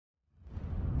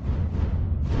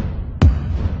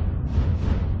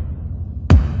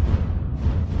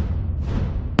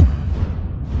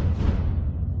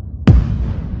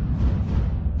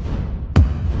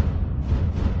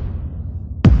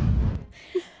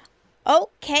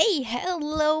Okay,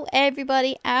 hello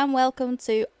everybody and welcome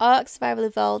to Ark Survival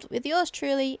Evolved with yours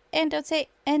truly, Endo Chick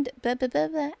and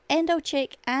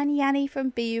Yanni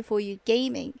from BU4U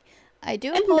Gaming. I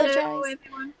do Hello, apologise.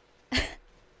 everyone.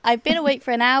 I've been awake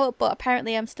for an hour, but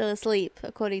apparently I'm still asleep,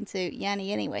 according to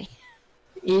Yanni anyway.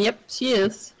 Yep, she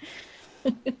is.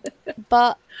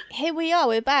 But here we are,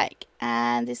 we're back,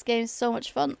 and this game is so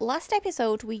much fun. Last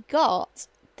episode we got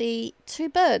the two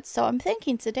birds, so I'm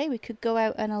thinking today we could go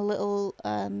out on a little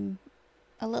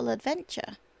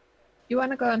adventure. You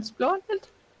want to go and explore it?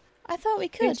 I thought we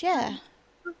could, yeah.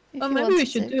 Well, maybe we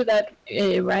should do that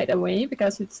right away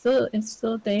because it's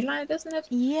still daylight, isn't it?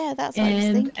 Yeah, that's what I was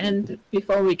thinking. And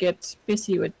before we get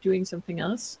busy with doing something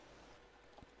else.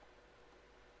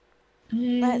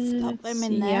 Let's pop them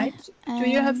in there. Do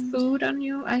you have food on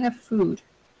you? I have food.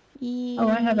 Oh,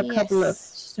 I have a couple of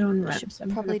stone ramps. I'm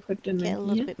probably put them get a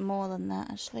little bit more than that,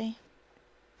 actually.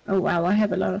 Oh wow, I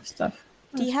have a lot of stuff.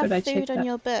 Do you have food on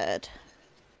your bird?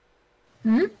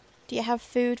 Hmm? Do you have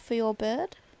food for your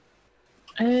bird?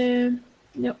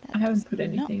 No, I haven't put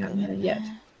anything on her yet.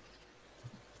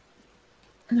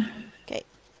 Okay,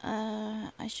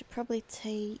 I should probably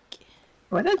take...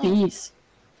 What are these?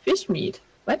 Fish meat?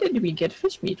 Where did we get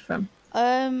fish meat from?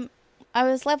 I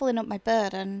was leveling up my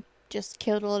bird and just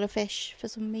killed a lot of fish for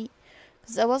some meat.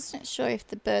 Because I wasn't sure if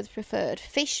the birds preferred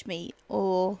fish meat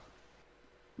or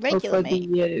regular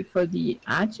meat. For the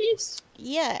Argies?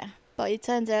 Yeah, but it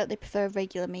turns out they prefer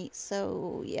regular meat,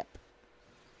 so yep.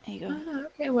 There you go. Ah,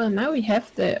 okay, well now we have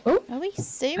the... Oh! Are we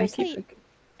seriously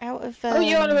out of... Oh,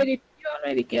 you already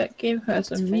gave her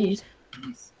some meat.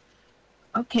 Nice.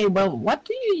 Okay, well, what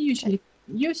do you usually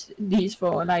use these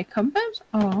for? Like combat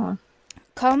or...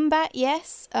 Combat,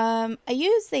 yes. I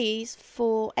use these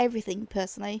for everything,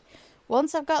 personally.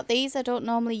 Once I've got these, I don't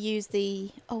normally use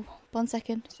the... Oh, 1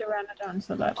 second. Pteranodons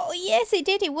a lot. Oh, yes, it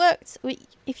did. It worked.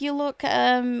 If you look,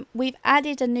 we've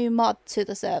added a new mod to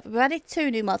the server. We've added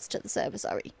 2 new mods to the server,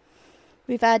 sorry.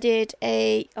 We've added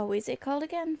a... Oh, is it called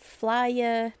again?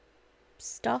 Flyer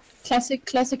stuff?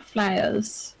 Classic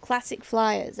flyers. Classic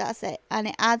flyers, that's it. And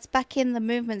it adds back in the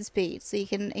movement speed, so you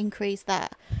can increase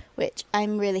that, which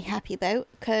I'm really happy about,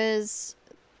 because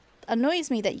it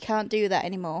annoys me that you can't do that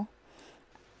anymore.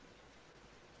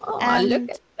 Oh, and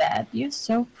look at that. You're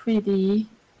so pretty.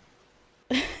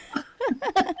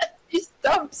 These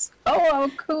stumps. Oh, how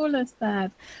cool is that?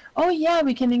 Oh, yeah,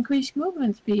 we can increase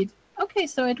movement speed. Okay,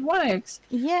 so it works.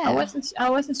 Yeah. I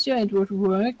wasn't sure it would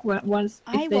work once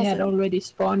if they had already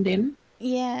spawned in.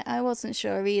 Yeah, I wasn't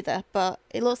sure either, but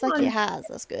it looks like it has.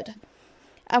 That's good.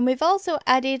 And we've also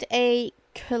added a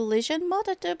collision mod,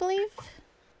 I do believe.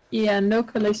 Yeah, no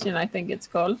collision, I think it's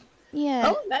called. Yeah.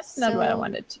 Oh, that's not what I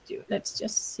wanted to do. Let's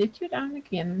just sit you down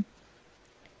again.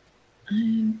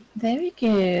 There we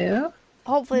go.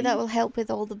 Hopefully that will help with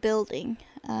all the building.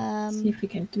 See if we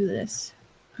can do this.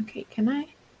 Okay, can I?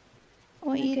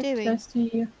 What are you doing? Close to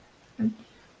you.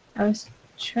 I was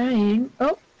trying.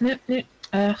 Oh, no.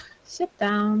 Sit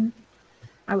down.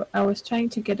 I was trying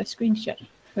to get a screenshot.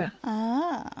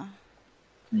 Ah.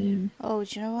 Oh,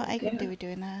 do you know what I can do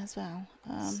doing that as well?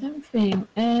 Something.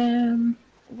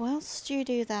 Whilst you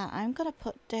do that, I'm gonna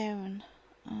put down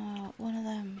one of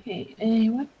them. Okay.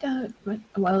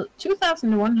 Well,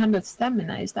 2,100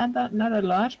 stamina. Is that not a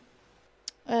lot?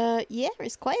 Yeah,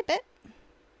 it's quite a bit.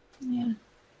 Yeah.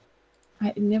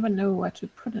 I never know what to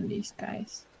put on these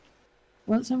guys.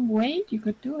 Well, some weight you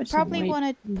could do it. Probably want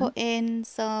to put in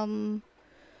some.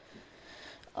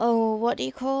 Oh, what do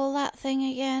you call that thing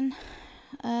again?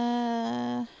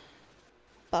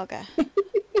 Bugger.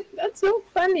 That's so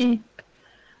funny.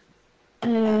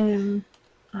 I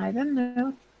don't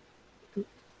know.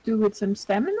 Do with some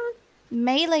stamina?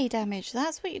 Melee damage.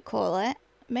 That's what you call it.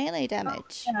 Melee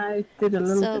damage. Oh, yeah, I did a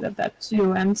little bit of that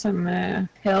too, and some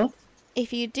health.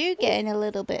 If you do get in a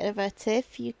little bit of a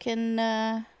tiff, you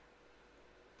can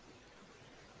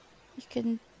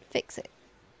fix it.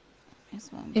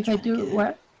 If I do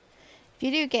what? If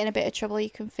you do get in a bit of trouble, you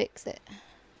can fix it.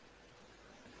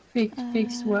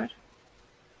 Fix what?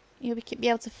 You'll be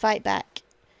able to fight back.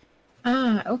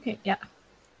 Ah, okay, yeah.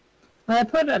 Well, I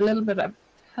put a little bit of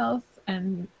health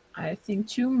and I think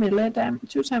 2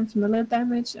 times melee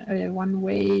damage, 1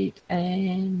 weight,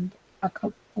 and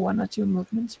 1 or 2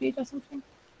 movement speed or something.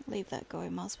 Leave that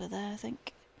going whilst we're there, I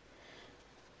think.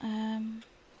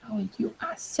 Oh, you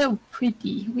are so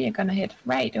pretty. We are gonna head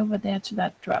right over there to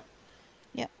that drop.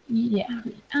 Yep. Yeah.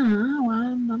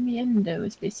 Well, Mommy Endo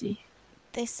is busy.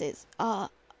 This is a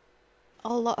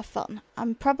lot of fun.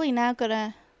 I'm probably now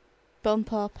gonna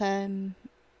bump up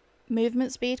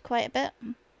movement speed quite a bit.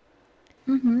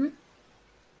 Mm-hmm.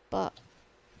 But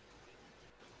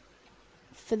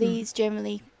for these,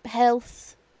 generally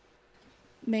health,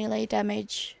 melee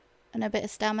damage, and a bit of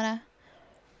stamina.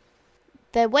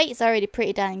 Their weight's already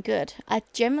pretty dang good. I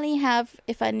generally have,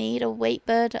 if I need a weight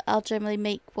bird, I'll generally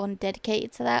make one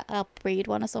dedicated to that. I'll breed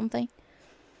one or something.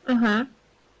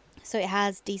 So it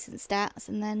has decent stats,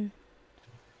 and then...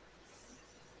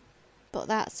 But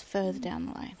that's further down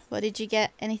the line. What, did you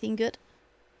get anything good?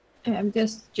 I'm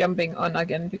just jumping on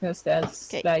again because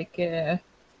there's like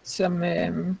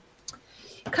some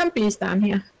compies down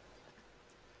here.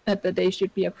 Not that they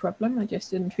should be a problem. I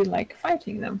just didn't feel like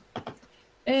fighting them.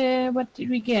 What did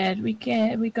we get? We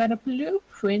got a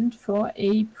blueprint for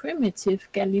a primitive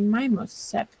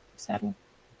Gallimimus saddle.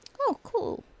 Oh,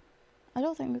 cool. I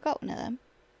don't think we got one of them.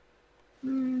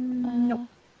 No,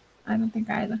 I don't think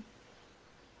either.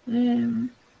 We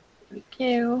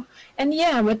go. And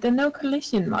yeah, with the no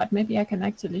collision mod, maybe I can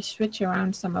actually switch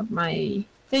around some of my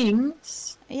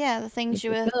things. Yeah, the things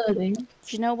you were building. Do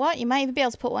you know what? You might even be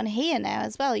able to put one here now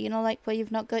as well. You know, like where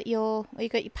you've not got your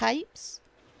pipes.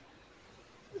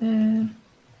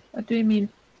 What do you mean?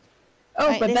 Oh,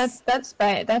 right, but that's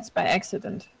by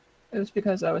accident. It was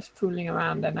because I was fooling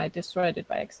around and I destroyed it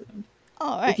by accident.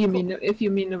 Oh, right. If you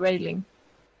mean the railing.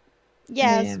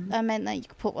 Yeah, I meant that you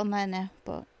could put one there now,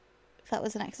 but if that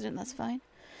was an accident, that's fine.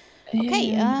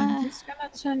 Okay, I'm just gonna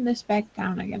turn this back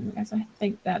down again because I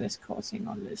think that is causing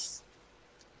all this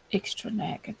extra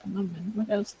lag at the moment. What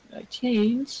else did I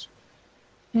change?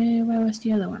 Where was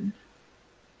the other one?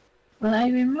 Well, I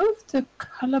removed the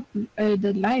color,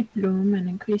 the light bloom, and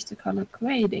increased the color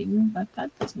grading, but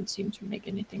that doesn't seem to make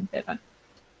anything better.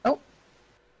 Oh,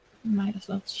 might as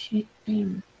well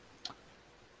change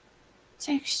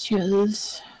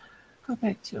textures. Go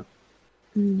back to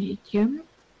medium.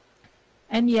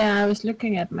 And yeah, I was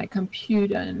looking at my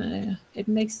computer, and it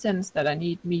makes sense that I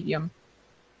need medium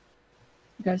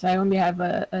because I only have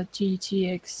a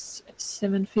GTX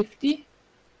 750.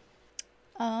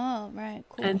 Oh, right,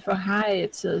 cool. And for high,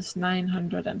 it says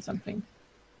 900 and something.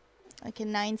 Like a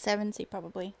 970,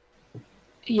 probably.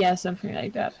 Yeah, something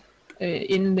like that.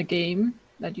 In the game,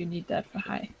 that you need that for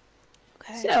high.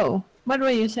 Okay. So, what were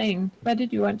you saying? Where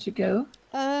did you want to go?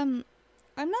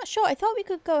 I'm not sure. I thought we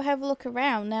could go have a look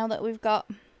around now that we've got...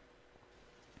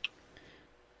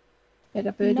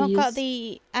 Better birdies. We've not got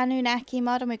the Anunnaki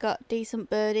mod and we've got decent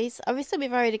birdies. Obviously,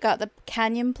 we've already got the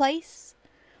canyon place.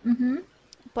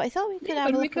 But I thought we could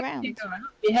have a look around.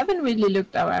 We haven't really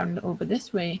looked around over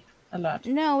this way a lot.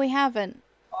 No, we haven't.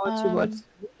 Or towards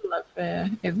the middle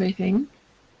of everything.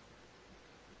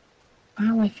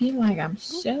 Oh, I feel like I'm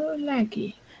so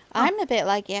laggy. I'm a bit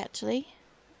laggy, actually.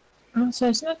 Oh, so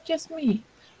it's not just me.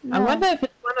 No. I wonder if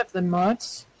it's one of the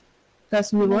mods.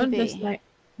 Because we weren't this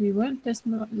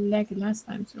laggy last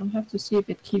time, so we'll have to see if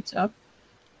it keeps up.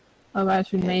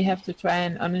 Otherwise, we may have to try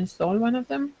and uninstall one of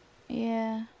them.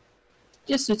 Yeah.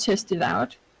 Just to test it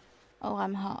out. Oh,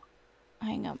 I'm hot.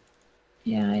 Hang on.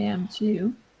 Yeah, I am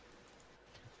too.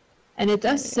 And it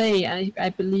does say, I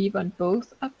believe, on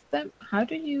both of them. How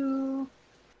do you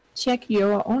check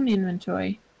your own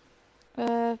inventory?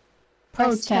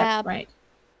 Press tab. Right.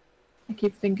 I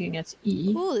keep thinking it's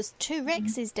E. Oh, there's 2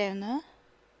 Rexes down there.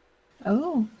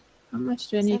 Oh, how much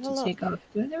do I need to take off?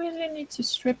 Do I really need to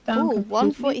strip down? Oh,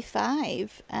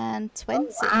 145 and 20.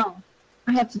 Oh, wow.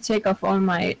 I have to take off all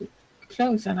my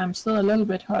clothes and I'm still a little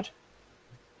bit hot.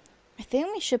 I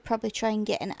think we should probably try and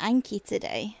get an Anki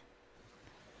today.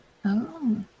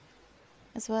 Oh.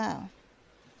 As well.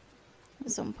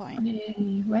 At some point.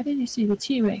 Where did you see the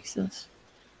T-Rexes?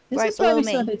 This is where we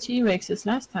saw the T-Rexes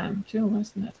last time too,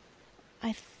 wasn't it?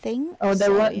 I think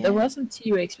there wasn't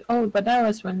T-Rex. Oh, but that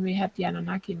was when we had the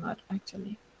Anunnaki mod,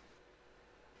 actually.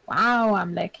 Wow,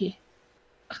 I'm lucky.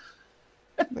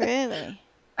 Really?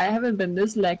 I haven't been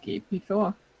this lucky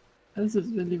before. This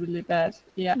is really, really bad.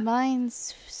 Yeah.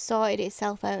 Mine's sorted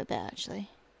itself out a bit, actually.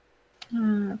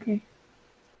 Ah, okay.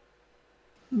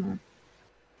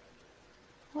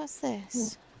 What's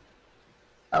this?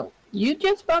 Oh, you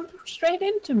just bumped straight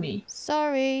into me.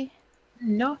 Sorry.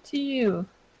 Not you.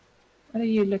 What are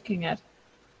you looking at?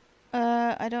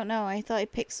 I don't know. I thought I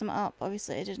picked some up.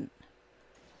 Obviously, I didn't.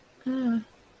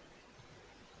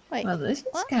 Wait. Well, this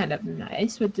is kind of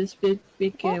nice with this big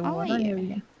water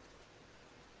area.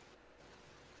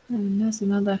 And there's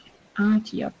another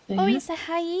Archie up there. Oh, it's a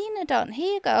hyenodon.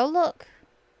 Here you go. Look.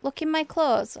 Look in my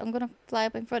claws. I'm going to fly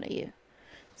up in front of you.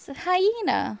 It's a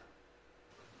hyena.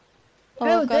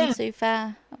 Oh, I've gone too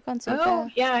far. I've gone too far. Oh,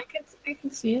 yeah, I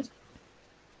can see it.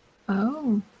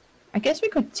 Oh. I guess we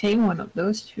could tame one of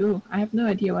those too. I have no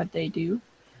idea what they do.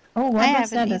 Oh, what was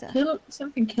that?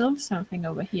 Something killed something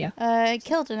over here. It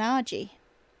killed an Argy.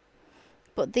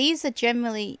 But these are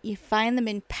generally, you find them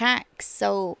in packs,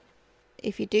 so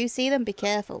if you do see them, be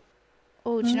careful.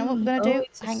 Oh, do you know what we're going to do?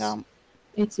 Hang on.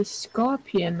 It's a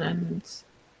scorpion and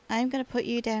I'm going to put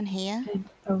you down here. and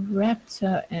a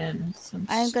raptor and some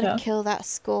I'm stuff. going to kill that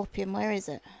scorpion. Where is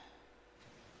it?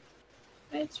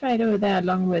 It's right over there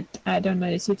along with, I don't know,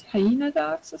 is it hyena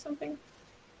dogs or something?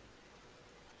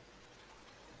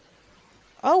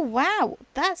 Oh, wow.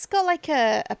 That's got like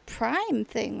a prime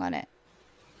thing on it.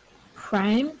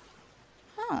 Prime?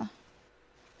 Huh.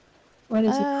 What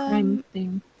is a prime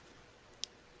thing?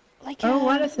 Like Oh,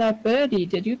 what is that birdie?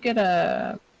 Did you get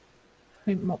a...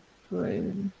 There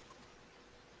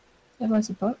was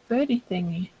a birdie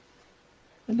thingy.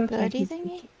 It looked birdie like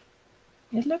thingy?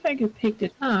 It looked like you picked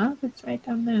it up. It's right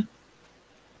down there.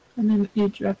 And then you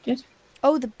dropped it.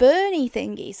 Oh, the Bernie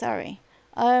thingy, sorry.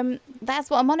 That's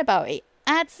what I'm on about. It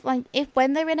adds, like,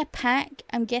 when they're in a pack,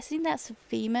 I'm guessing that's a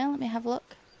female. Let me have a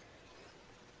look.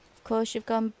 Of course, you've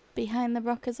gone behind the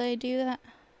rock as I do that.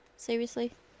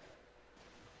 Seriously?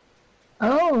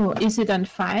 Oh, is it on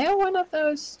fire, one of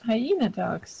those hyena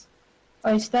dogs?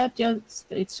 Or is that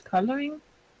just its coloring?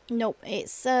 Nope,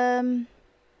 it's, oh,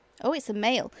 it's a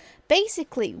male.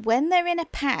 Basically, when they're in a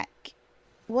pack,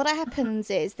 what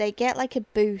happens is they get, like, a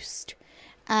boost.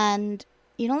 And,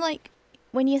 you know, like,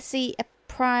 when you see a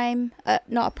prime,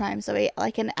 not a prime, sorry,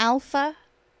 like an alpha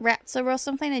raptor or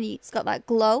something, and it's got that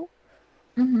glow?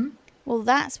 Mm-hmm. Well,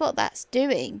 that's what that's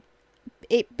doing.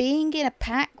 It being in a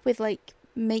pack with, like,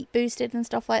 mate boosted and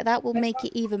stuff like that will make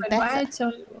it even better.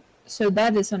 So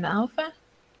that is an alpha?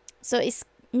 So it's,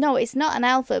 no, it's not an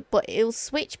alpha, but it'll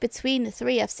switch between the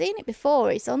three. I've seen it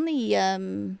before. It's only,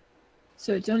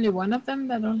 So it's only one of them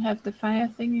that'll have the fire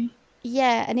thingy?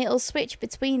 yeah, and it'll switch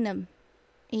between them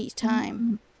each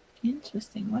time.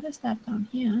 Interesting. What is that down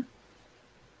here?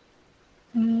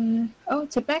 Oh,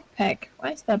 it's a backpack.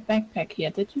 Why is that backpack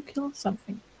here? Did you kill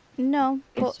something? No,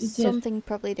 but Yes, you did. something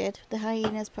probably did. The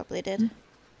hyenas probably did.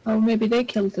 Oh, maybe they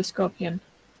killed the scorpion.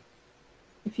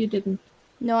 If you didn't.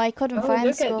 No, I couldn't find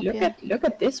the scorpion. Look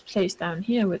at this place down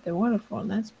here with the waterfall.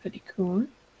 That's pretty cool.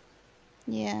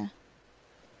 Yeah.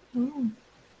 Oh.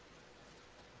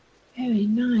 Very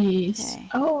nice. Okay.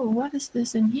 Oh, what is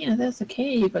this in here? There's a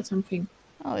cave or something.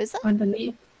 Oh, is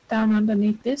that? Down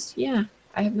underneath this? Yeah.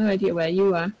 I have no idea where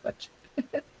you are, but...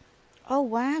 Oh,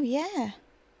 wow, yeah.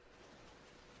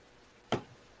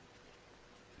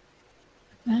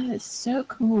 That is so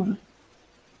cool.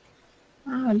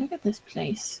 Wow, look at this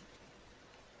place.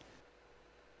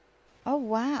 Oh,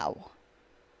 wow.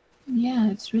 Yeah,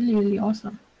 it's really, really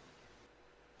awesome.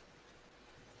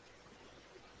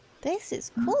 This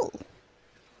is cool.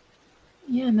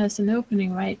 Yeah, and there's an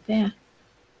opening right there.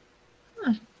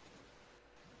 Huh.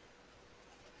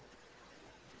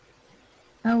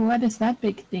 Oh, what is that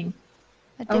big thing?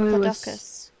 A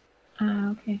diplodocus.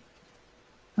 Ah, okay.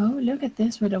 Oh, look at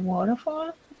this with a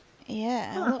waterfall.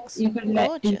 Yeah, Huh. it looks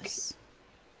gorgeous.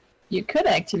 You could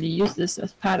actually use this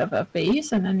as part of a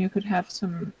base, and then you could have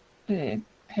some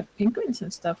have penguins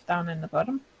and stuff down in the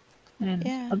bottom, and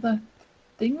other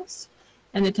things.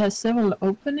 And it has several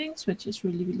openings, which is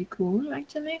really, really cool,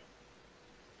 actually.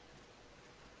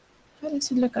 How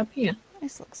does it look up here?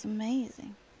 This looks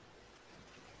amazing.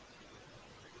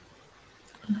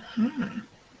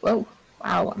 Whoa!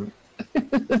 Wow!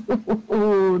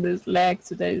 Oh, this lag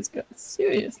today is good.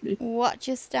 Seriously. Watch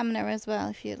your stamina as well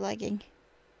if you're lagging.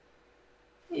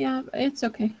 Yeah, it's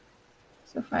okay.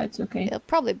 So far, it's okay. It'll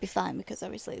probably be fine because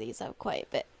obviously these are quite a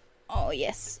bit. Oh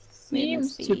yes,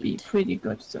 seems to be pretty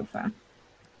good so far.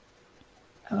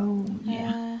 Oh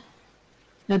yeah.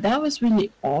 Now that was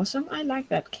really awesome. I like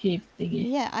that cave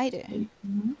thingy. Yeah, I do.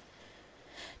 Mm-hmm.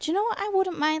 Do you know what I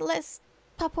wouldn't mind? Let's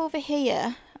pop over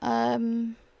here.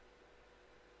 And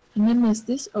then there's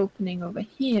this opening over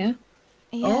here.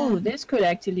 Yeah. Oh, this could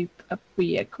actually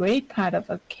be a great part of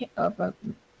a.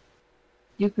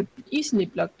 You could easily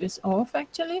block this off,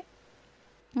 actually.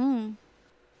 Hmm.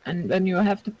 And then you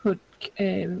have to put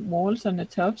walls on the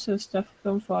top so stuff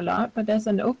don't fall out. But there's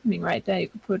an opening right there. You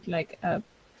could put like a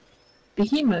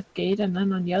behemoth gate, and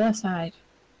then on the other side.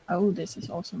 Oh, this is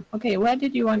awesome. Okay, where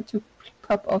did you want to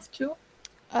pop off to?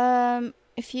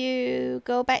 If you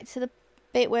go back to the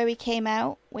bit where we came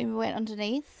out when we went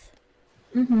underneath,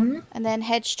 and then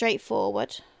head straight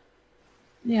forward.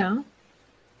 Yeah.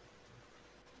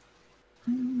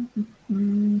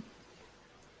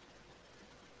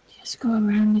 Just go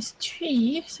around this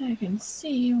tree so I can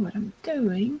see what I'm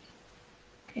doing.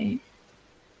 Okay.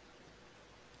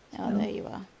 Oh, so there you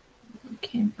are. We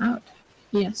came out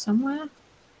here somewhere.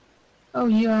 Oh,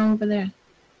 you are over there.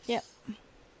 Yep.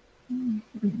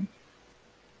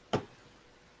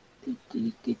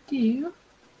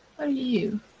 What are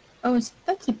you? Oh,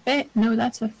 that's a bear. No,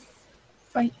 that's a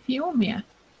Fiomia.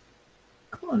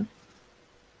 Cool.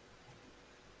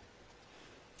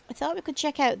 I thought we could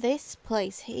check out this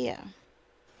place here.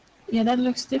 Yeah, that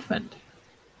looks different.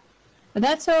 But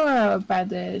that's over by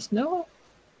the snow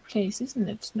place, isn't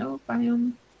it? Snow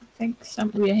biome. I think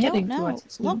we are heading towards the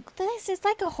snow. Look, this is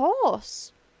like a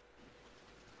horse.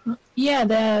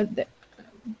 Yeah,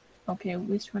 okay,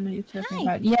 which one are you talking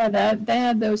about? Yeah, there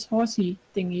are those horsey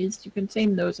thingies. You can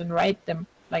tame those and ride them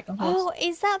like a horse. Oh,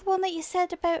 is that the one that you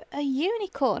said about a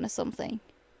unicorn or something?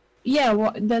 Yeah,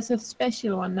 well, there's a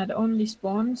special one that only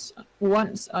spawns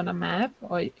once on a map,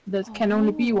 or there can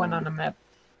only be one on a map.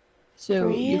 So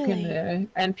you can,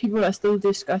 and people are still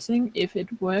discussing if it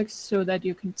works so that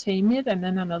you can tame it and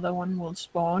then another one will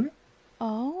spawn.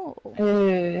 Oh.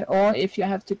 Or if you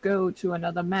have to go to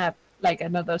another map, like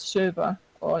another server,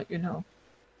 or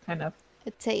kind of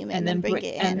Tame it and then bring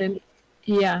it in. And then,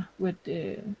 yeah,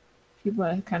 people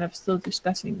are kind of still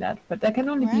discussing that, but there can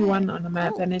only be one on a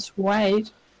map, and it's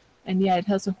white. And yeah, it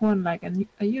has a horn like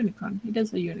a unicorn. It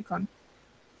is a unicorn.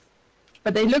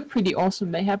 But they look pretty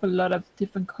awesome. They have a lot of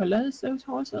different colors, those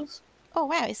horses. Oh,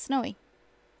 wow, it's snowy.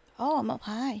 Oh, I'm up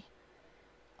high.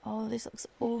 Oh, this looks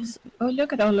awesome. Oh,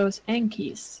 look at all those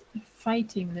Ankies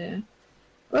fighting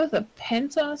both a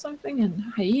panther or something, and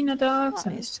hyena dogs,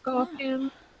 and a scorpion.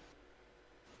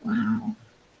 Wow.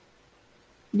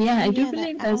 Yeah, I do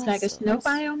believe there's like a snow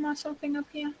biome or something up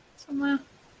here somewhere.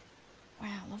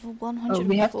 Wow, level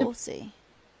 140.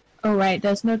 Oh, right,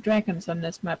 there's no dragons on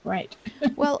this map, right?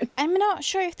 Well, I'm not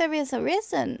sure if there is or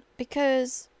isn't,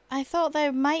 because I thought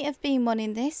there might have been one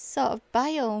in this sort of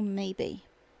biome, maybe.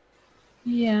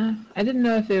 Yeah, I didn't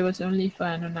know if it was only for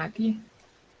Anunnaki.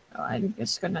 Oh, I'm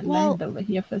just gonna land over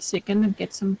here for a second and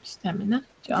get some stamina.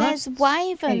 There's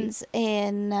wyverns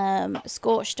in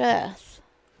Scorched Earth,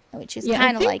 which is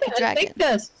kind of like a dragon.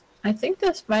 I think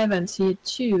there's wyverns here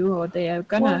too, or they are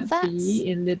gonna be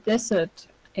in the desert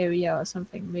area or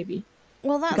something, maybe.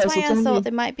 Well, that's why I thought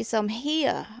there might be some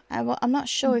here. I'm not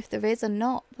sure if there is or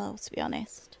not, though, to be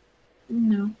honest.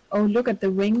 No. Oh, look at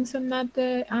the wings on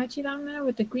that Archie down there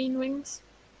with the green wings.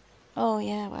 Oh,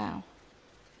 yeah, wow.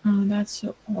 Oh, that's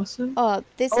so awesome. Oh,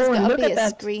 this has got to be a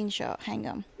screenshot. Hang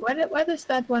on. What is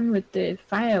that one with the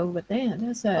fire over there?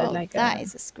 That's that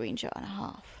is a screenshot and a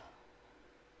half.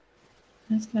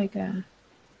 That's like a...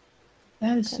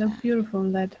 That is so beautiful,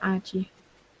 that Archie.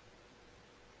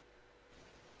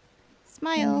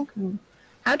 Smile. Cool.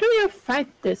 How do you fight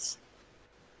this?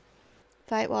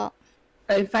 Fight what?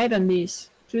 Fight on these.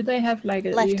 Do they have like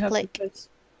a... Left click.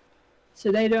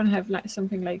 So they don't have like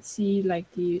something like C,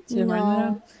 like the Ragnarok?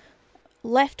 No.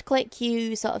 Left click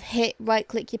you sort of hit, right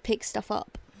click you pick stuff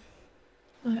up.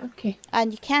 Okay.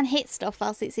 And you can hit stuff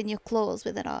whilst it's in your claws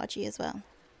with an RG as well.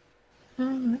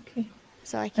 Oh, okay.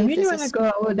 So I really want to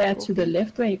go over there to the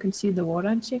left where you can see the water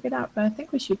and check it out, but I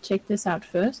think we should check this out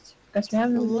first, because we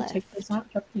haven't really checked this out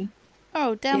up here.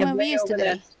 Oh, down where we used to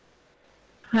be.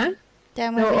 Huh?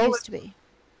 Down where we used to be.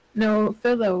 No,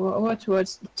 further over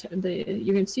towards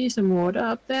you can see some water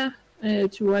up there,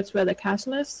 towards where the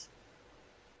castle is.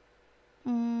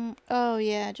 Oh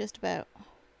yeah, just about.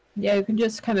 Yeah, you can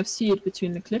just kind of see it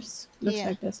between the cliffs. Looks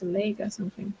like there's a lake or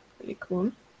something. Pretty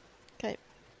cool. Okay.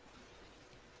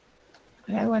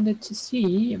 I wanted to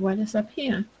see what is up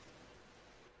here.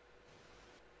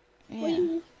 Yeah.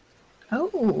 Whee!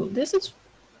 Oh, this is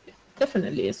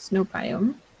definitely a snow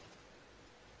biome.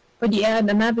 But yeah,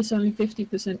 the map is only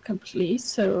 50% complete,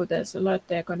 so there's a lot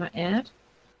they're gonna add.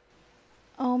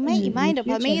 Oh, make your mind up.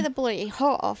 I'm either bloody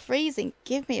hot or freezing.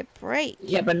 Give me a break.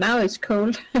 Yeah, but now it's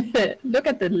cold. Look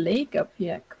at the lake up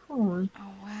here. Cool.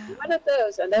 Oh, wow. What are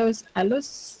those? Are those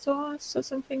allosaurs or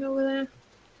something over there?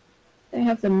 They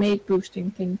have the mate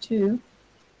boosting thing too.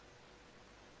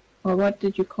 Or what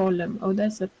did you call them? Oh,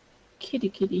 there's a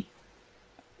kitty.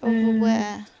 Over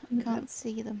where? I can't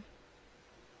see them.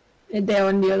 They're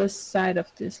on the other side of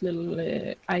this little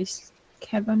ice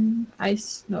cavern.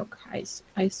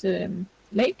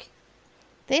 Lake.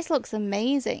 This looks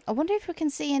amazing. I wonder if we can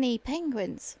see any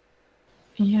penguins.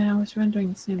 Yeah, I was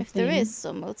wondering the same thing. If there is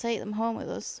some, we'll take them home with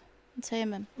us and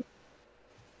tame them.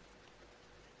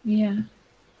 Yeah.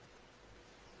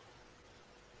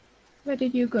 Where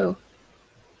did you go?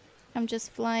 I'm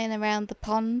just flying around the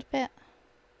pond bit.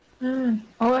 Oh,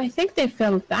 I think they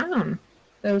fell down.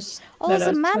 Those. Oh, there's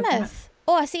a mammoth.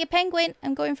 Oh, I see a penguin.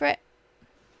 I'm going for it.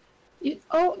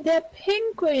 Oh, they're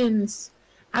penguins.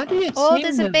 How do you tame Oh,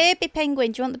 there's them? a baby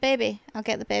penguin. Do you want the baby? I'll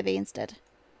get the baby instead.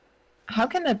 How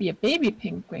can there be a baby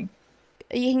penguin?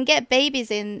 You can get babies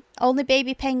in... Only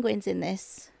baby penguins in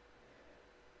this.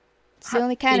 It's the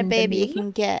only kind of baby you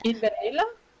can get. In vanilla?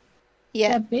 Yeah.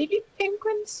 They're baby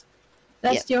penguins?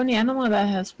 That's Yep. the only animal that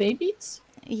has babies?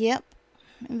 Yep.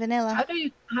 Vanilla.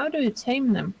 How do you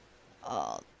tame them?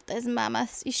 Oh, there's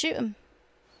mammoths. You shoot them.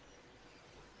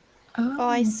 Oh. Oh,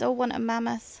 I so want a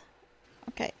mammoth.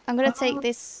 Okay, I'm gonna take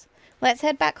this. Let's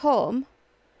head back home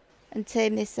and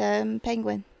tame this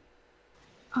penguin.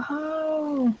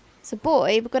 Oh. It's a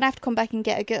boy. We're gonna have to come back and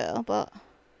get a girl, but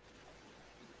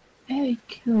Very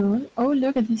cool. Oh,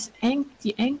 look at this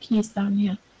the Ankies down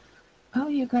here. Oh,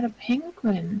 you got a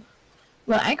penguin.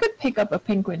 Well, I could pick up a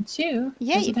penguin too.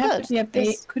 yeah, Does you it have could. to be a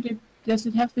baby? Does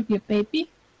it have to be a baby?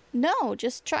 No,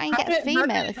 just try and get a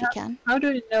female if you can. How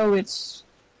do you know it's?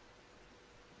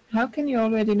 How can you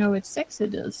already know what sex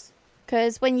it is?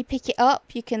 Because when you pick it up,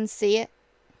 you can see it.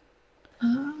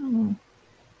 Oh.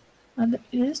 Well,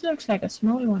 this looks like a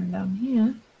small one down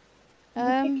here.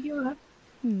 I'll pick you up.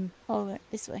 All right,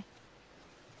 this way.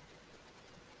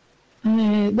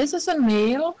 This is a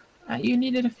male. You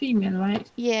needed a female, right?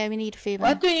 Yeah, we need a female.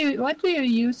 What do you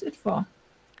use it for?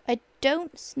 I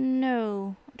don't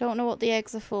know. I don't know what the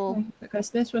eggs are for. Because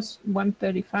this was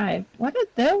 135. What are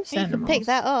those animals? You can pick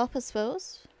that up, I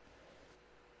suppose.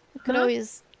 We could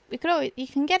always. You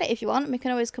can get it if you want. We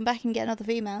can always come back and get another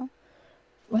female.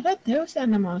 What are those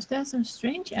animals? There are some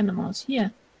strange animals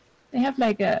here. They have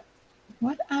like a.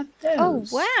 What are those? Oh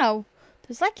wow!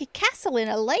 There's like a castle in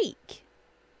a lake.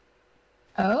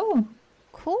 Oh.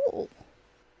 Cool.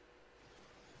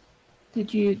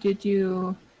 Did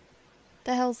you?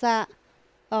 The hell's that?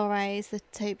 All right, it's the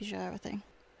tape jar thing.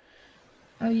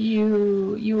 Are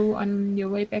you on your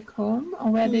way back home,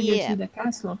 or where did you see the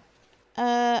castle?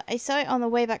 I saw it on the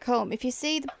way back home. If you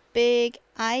see the big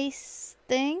ice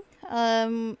thing,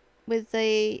 with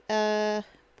the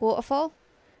waterfall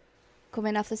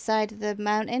coming off the side of the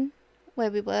mountain where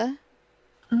we were.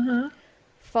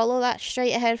 Follow that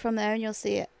straight ahead from there, and you'll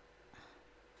see it.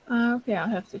 Okay, I'll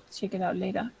have to check it out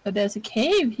later. But there's a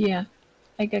cave here,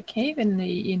 like a cave in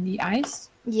the ice.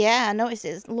 Yeah, I noticed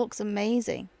it. It looks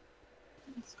amazing.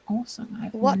 It's awesome.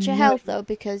 Watch your health though,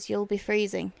 because you'll be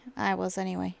freezing. I was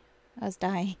anyway. I was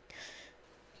dying.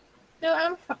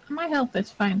 No, my health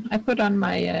is fine. I put on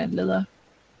my leather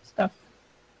stuff,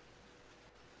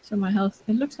 so my health.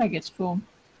 It looks like it's full.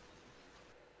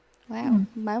 Wow,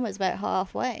 mine was about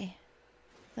halfway,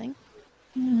 I think.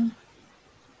 Yeah.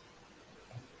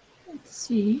 Let's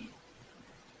see.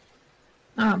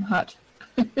 Oh, I'm hot.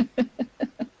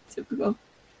 Typical.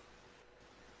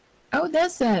 Oh,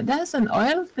 there's an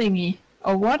oil thingy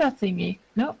or water thingy.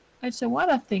 No, it's a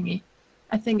water thingy.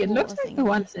 I think it looks like the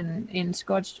ones in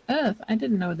Scorched Earth. I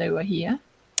didn't know they were here.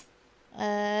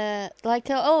 Oh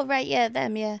right, yeah,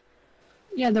 them, yeah.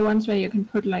 Yeah, the ones where you can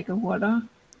put like a water.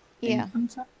 Yeah. On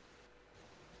top.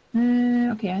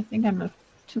 Okay, I think I'm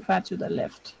too far to the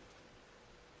left.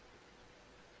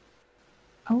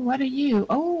 Oh, what are you?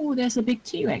 Oh, there's a big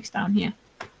T-Rex down here.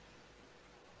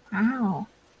 Ow.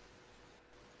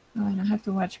 Oh, and I have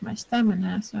to watch my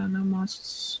stamina, so no more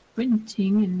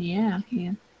sprinting in the air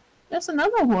here. There's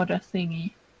another water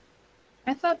thingy.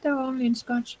 I thought they were only in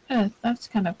Scorched Earth. That's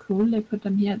kind of cool. They put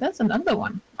them here. That's another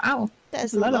one. Wow.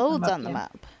 There's loads on the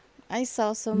map. I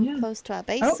saw some close to our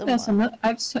base somewhere. There's another.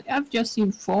 I've just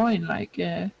seen 4 in like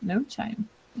no time.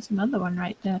 There's another one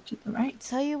right there to the right.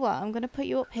 Tell you what, I'm going to put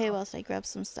you up here whilst I grab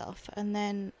some stuff, and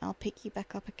then I'll pick you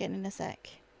back up again in a sec.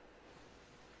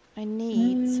 I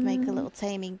need to make a little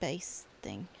taming base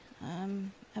thing.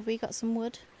 Have we got some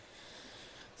wood?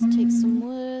 Let's take some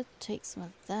wood, take some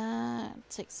of that,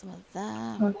 take some of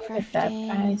that. Look at that,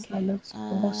 guys. That looks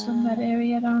awesome, that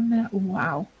area down there.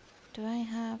 Wow. Do I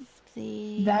have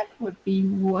the... That would be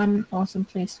one awesome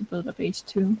place to build a base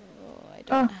too. Oh, I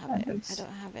don't have it. I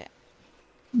don't have it.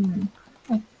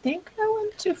 I think I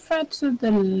went too far to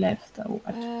the left or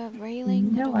what?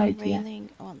 Railing? No idea. Railing.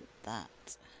 I want that.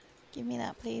 Give me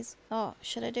that, please. Oh,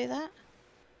 should I do that?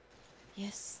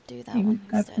 Yes, do that one We've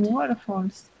got instead.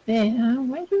 waterfalls there.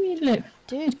 Where do we live?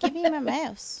 Dude, give me my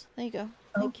mouse. There you go.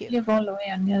 Thank you. We live all the way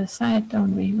on the other side,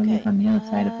 don't we? We live on the other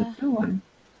side of the blue one.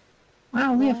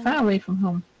 Wow, we are far away from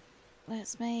home.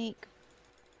 Let's make...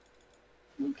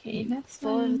 Okay, let's...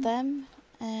 4 of them,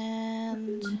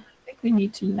 and... I think we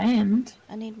need to land.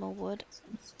 I need more wood.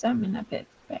 Some stamina bit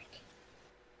back.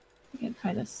 We can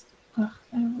find us... Oh,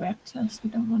 there are raptors. We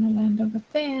don't want to land over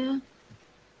there.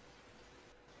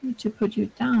 Need to put you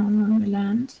down when we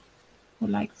land. Or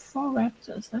like 4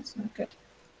 raptors. That's not good.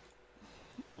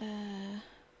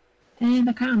 And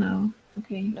a Carno.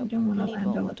 Okay, we don't want to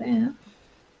land over there.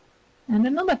 And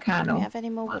another Carno. Do we have any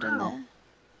more wood in there?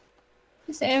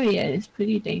 This area is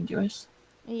pretty dangerous.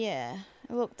 Yeah,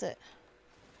 I looked it.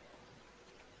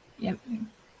 Yep.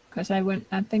 Because I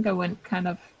think I went kind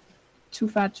of too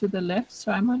far to the left,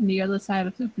 so I'm on the other side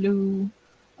of the blue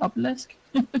obelisk.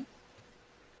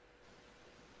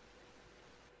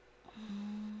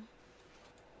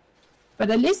 But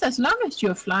at least as long as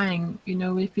you're flying, you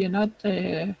know, if you're not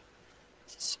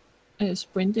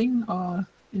sprinting or,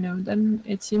 you know, then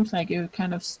it seems like you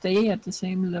kind of stay at the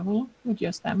same level with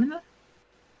your stamina.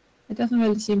 It doesn't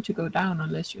really seem to go down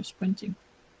unless you're sprinting.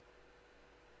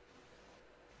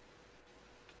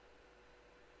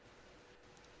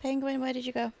 Penguin, where did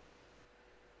you go?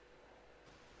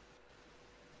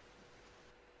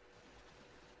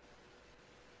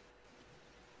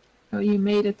 Oh, you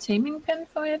made a taming pen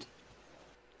for it?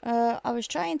 I was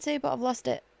trying to, but I've lost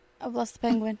it. I've lost the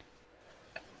penguin.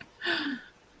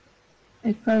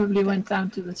 It probably went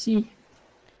down to the sea.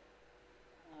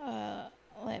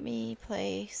 Let me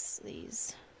place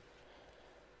these.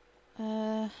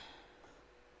 There.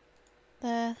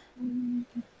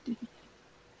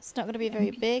 It's not going to be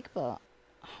very big, but...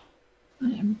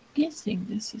 I am guessing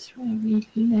this is where we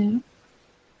live.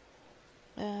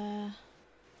 Oh,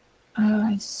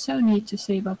 I so need to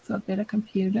save up for a better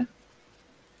computer.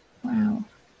 Wow.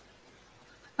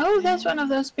 Oh, there's one of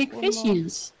those big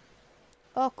fishes.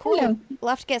 Oh, cool. Hello. We'll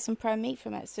have to get some prime meat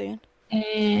from it soon.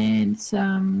 And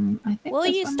some, I think. Will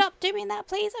you stop doing that,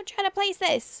 please? I'm trying to place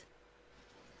this.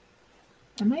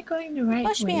 Am I going the right way?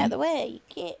 Push me out of the way.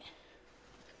 Get...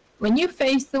 When you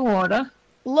face the water,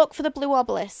 look for the blue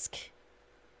obelisk.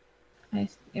 I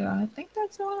think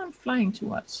that's the one I'm flying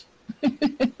towards.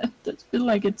 I just feel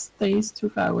like it stays too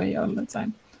far away all the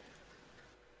time.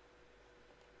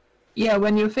 Yeah,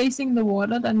 when you're facing the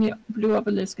water, then the blue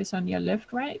obelisk is on your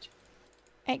left, right?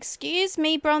 Excuse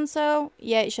me, Bronzo.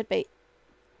 Yeah, it should be.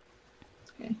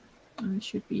 Okay, and it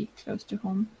should be close to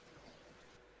home.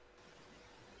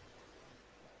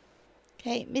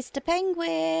 Okay, Mr.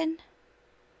 Penguin.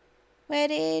 Where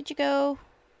did you go?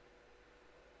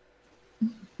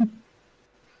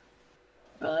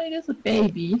 Well, it is a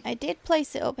baby. I did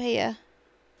place it up here.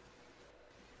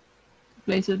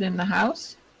 Place it in the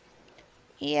house?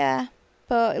 Yeah,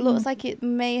 but it looks like it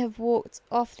may have walked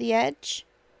off the edge.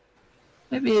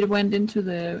 Maybe it went into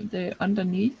the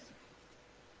underneath.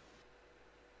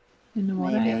 In the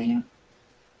water area.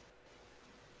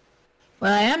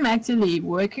 Well, I am actually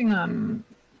working on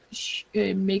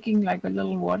making like a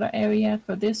little water area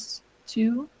for this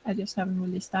too. I just haven't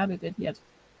really started it yet.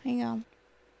 Hang on.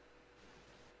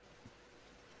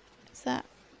 Is that?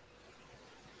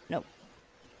 Nope.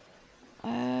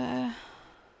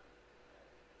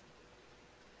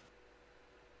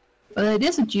 Well, it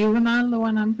is a juvenile, the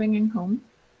one I'm bringing home.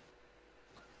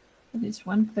 It is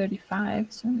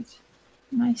 135, so it's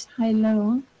nice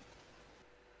high-low.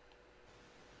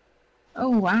 Oh,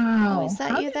 wow. Oh, is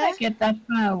that How you did there? I get that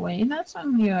far away? That's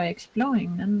when you're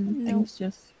exploring, and Nope. things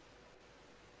just...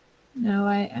 No,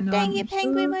 I know. Dang it,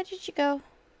 Penguin, where did you go?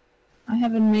 I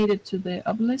haven't made it to the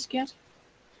obelisk yet.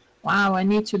 Wow, I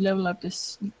need to level up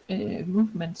this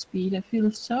movement speed. I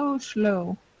feel so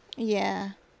slow.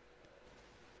 Yeah.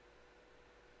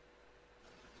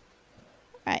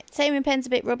 Right, taming pen's a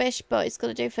bit rubbish, but it's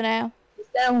gonna do for now. Is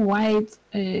there a white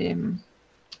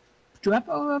drop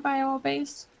over by our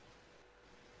base?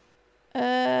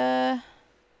 Can't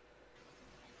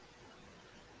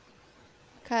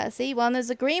see one.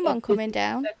 There's a green one coming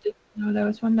down. No, there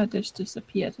was one that just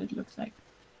disappeared, it looks like.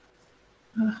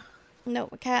 No,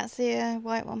 we can't see a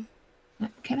white one.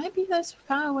 Can I be this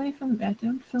far away from it? I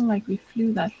don't feel like we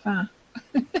flew that far.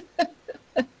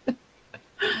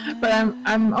 But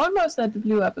I'm almost at the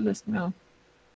blue obelisk now.